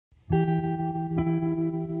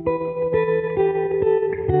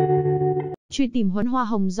Truy tìm Huấn hoa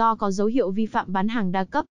hồng do có dấu hiệu vi phạm bán hàng đa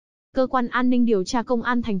cấp. Cơ quan an ninh điều tra Công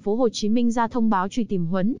an thành phố Hồ Chí Minh ra thông báo truy tìm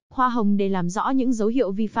Huấn hoa hồng để làm rõ những dấu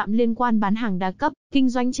hiệu vi phạm liên quan bán hàng đa cấp, kinh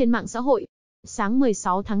doanh trên mạng xã hội. Sáng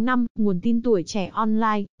 16 tháng 5, nguồn tin Tuổi Trẻ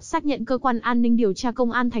Online xác nhận cơ quan an ninh điều tra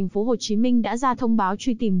Công an thành phố Hồ Chí Minh đã ra thông báo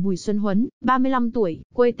truy tìm Bùi Xuân Huấn, 35 tuổi,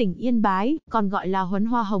 quê tỉnh Yên Bái, còn gọi là Huấn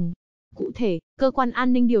hoa hồng. Cụ thể, cơ quan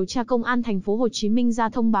an ninh điều tra Công an thành phố Hồ Chí Minh ra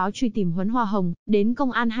thông báo truy tìm Huấn hoa hồng đến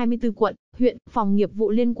công an 24 quận, huyện, phòng nghiệp vụ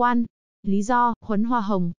liên quan. Lý do, Huấn hoa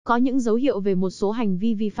hồng có những dấu hiệu về một số hành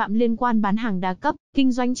vi vi phạm liên quan bán hàng đa cấp,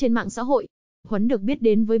 kinh doanh trên mạng xã hội. Huấn được biết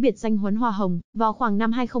đến với biệt danh Huấn hoa hồng vào khoảng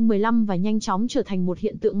năm 2015 và nhanh chóng trở thành một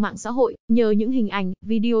hiện tượng mạng xã hội nhờ những hình ảnh,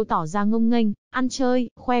 video tỏ ra ngông nghênh, ăn chơi,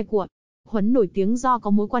 khoe của. Huấn nổi tiếng do có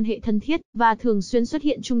mối quan hệ thân thiết và thường xuyên xuất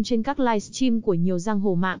hiện chung trên các livestream của nhiều giang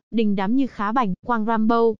hồ mạng, đình đám như Khá Bảnh, Quang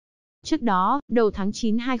Rambo. Trước đó, đầu tháng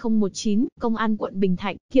 9 2019, Công an quận Bình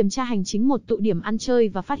Thạnh kiểm tra hành chính một tụ điểm ăn chơi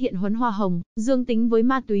và phát hiện Huấn hoa hồng dương tính với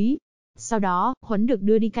ma túy. Sau đó, Huấn được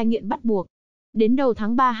đưa đi cai nghiện bắt buộc. Đến đầu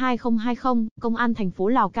tháng 3 2020, Công an thành phố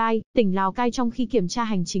Lào Cai, tỉnh Lào Cai trong khi kiểm tra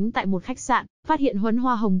hành chính tại một khách sạn, phát hiện Huấn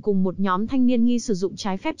hoa hồng cùng một nhóm thanh niên nghi sử dụng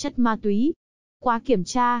trái phép chất ma túy. Qua kiểm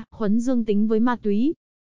tra, Huấn dương tính với ma túy.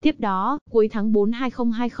 Tiếp đó, cuối tháng 4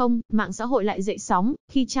 2020, mạng xã hội lại dậy sóng,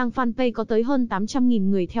 khi trang fanpage có tới hơn 800.000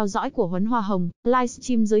 người theo dõi của Huấn hoa hồng,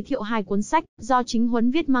 livestream giới thiệu 2 cuốn sách, do chính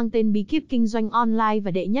Huấn viết mang tên Bí kíp kinh doanh online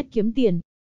và Đệ nhất kiếm tiền.